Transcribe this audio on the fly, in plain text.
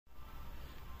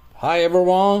Hi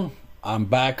everyone, I'm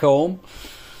back home,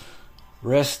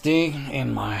 resting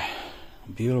in my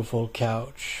beautiful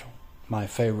couch, my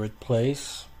favorite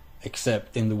place,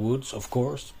 except in the woods, of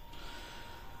course.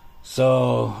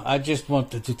 So I just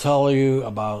wanted to tell you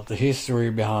about the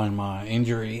history behind my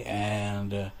injury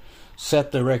and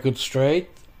set the record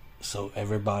straight, so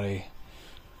everybody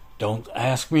don't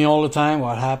ask me all the time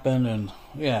what happened. And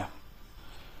yeah,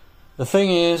 the thing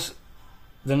is,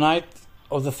 the night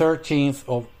of the 13th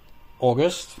of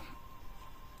August,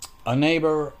 a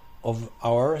neighbor of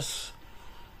ours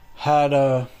had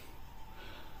a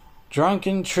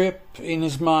drunken trip in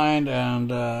his mind and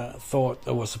thought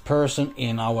there was a person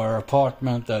in our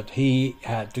apartment that he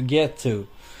had to get to.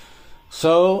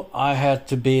 So I had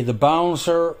to be the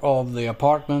bouncer of the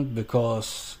apartment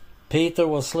because Peter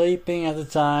was sleeping at the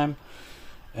time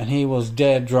and he was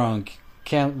dead drunk.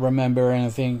 Can't remember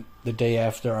anything the day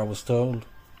after, I was told.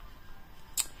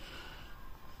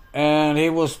 And he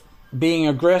was being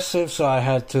aggressive, so I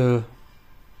had to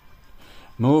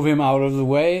move him out of the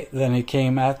way. Then he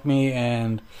came at me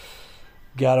and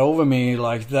got over me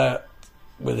like that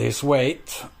with his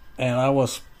weight, and I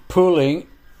was pulling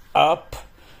up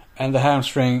and the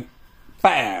hamstring,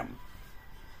 bam!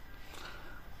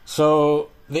 So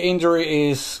the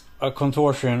injury is a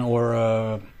contortion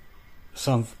or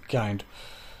some kind.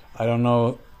 I don't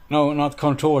know. No, not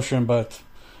contortion, but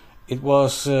it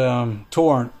was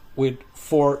torn with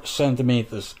 4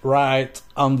 centimeters right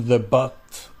under the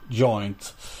butt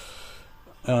joint.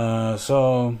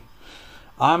 So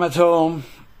I'm at home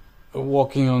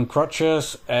walking on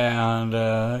crutches and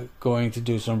going to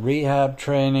do some rehab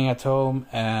training at home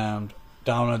and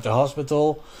down at the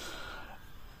hospital.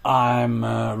 I'm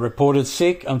reported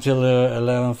sick until the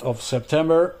 11th of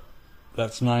September.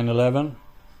 That's 9/11.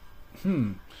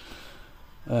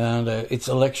 And it's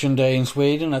election day in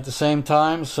Sweden at the same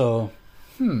time, so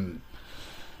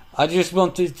I just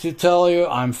wanted to tell you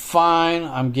I'm fine.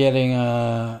 I'm getting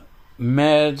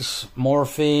meds,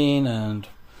 morphine, and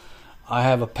I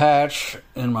have a patch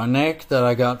in my neck that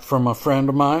I got from a friend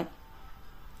of mine,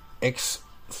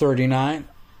 X39.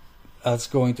 That's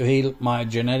going to heal my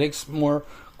genetics more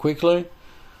quickly.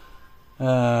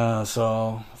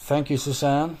 So thank you,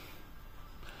 Suzanne.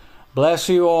 Bless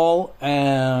you all,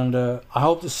 and I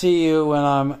hope to see you when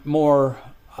I'm more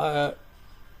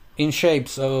in shape,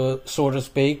 so to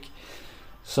speak.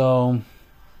 So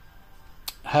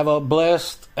have a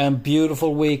blessed and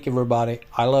beautiful week, everybody.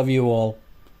 I love you all.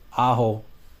 Aho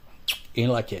in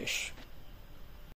Lakesh.